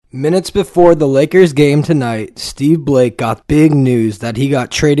Minutes before the Lakers game tonight, Steve Blake got big news that he got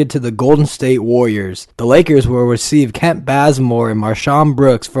traded to the Golden State Warriors. The Lakers will receive Kent Bazemore and MarShon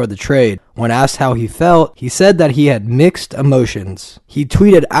Brooks for the trade. When asked how he felt, he said that he had mixed emotions. He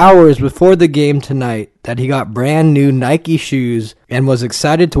tweeted hours before the game tonight that he got brand new Nike shoes and was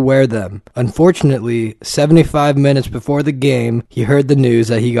excited to wear them. Unfortunately, 75 minutes before the game, he heard the news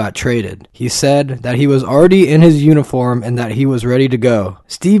that he got traded. He said that he was already in his uniform and that he was ready to go.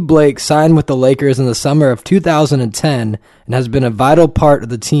 Steve Blake signed with the Lakers in the summer of 2010 and has been a vital part of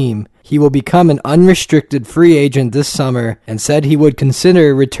the team. He will become an unrestricted free agent this summer and said he would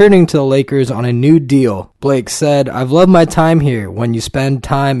consider returning to the Lakers on a new deal. Blake said, "I've loved my time here. When you spend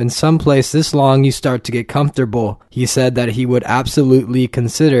time in some place this long, you start to get comfortable." He said that he would absolutely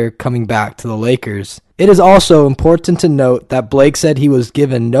consider coming back to the Lakers. It is also important to note that Blake said he was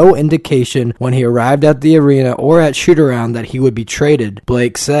given no indication when he arrived at the arena or at shoot-around that he would be traded.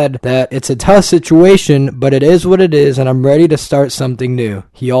 Blake said that it's a tough situation, but it is what it is and I'm ready to start something new.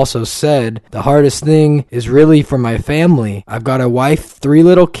 He also said, "The hardest thing is really for my family. I've got a wife, 3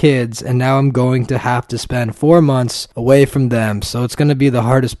 little kids, and now I'm going to have to spend 4 months away from them, so it's going to be the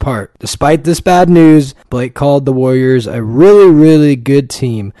hardest part." Despite this bad news, Blake called the Warriors a really good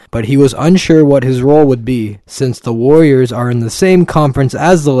team, but he was unsure what his role would be. Since the Warriors are in the same conference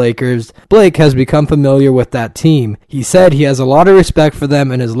as the Lakers, Blake has become familiar with that team. He said he has a lot of respect for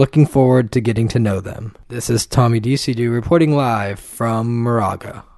them and is looking forward to getting to know them. This is Tommy DCD reporting live from Moraga.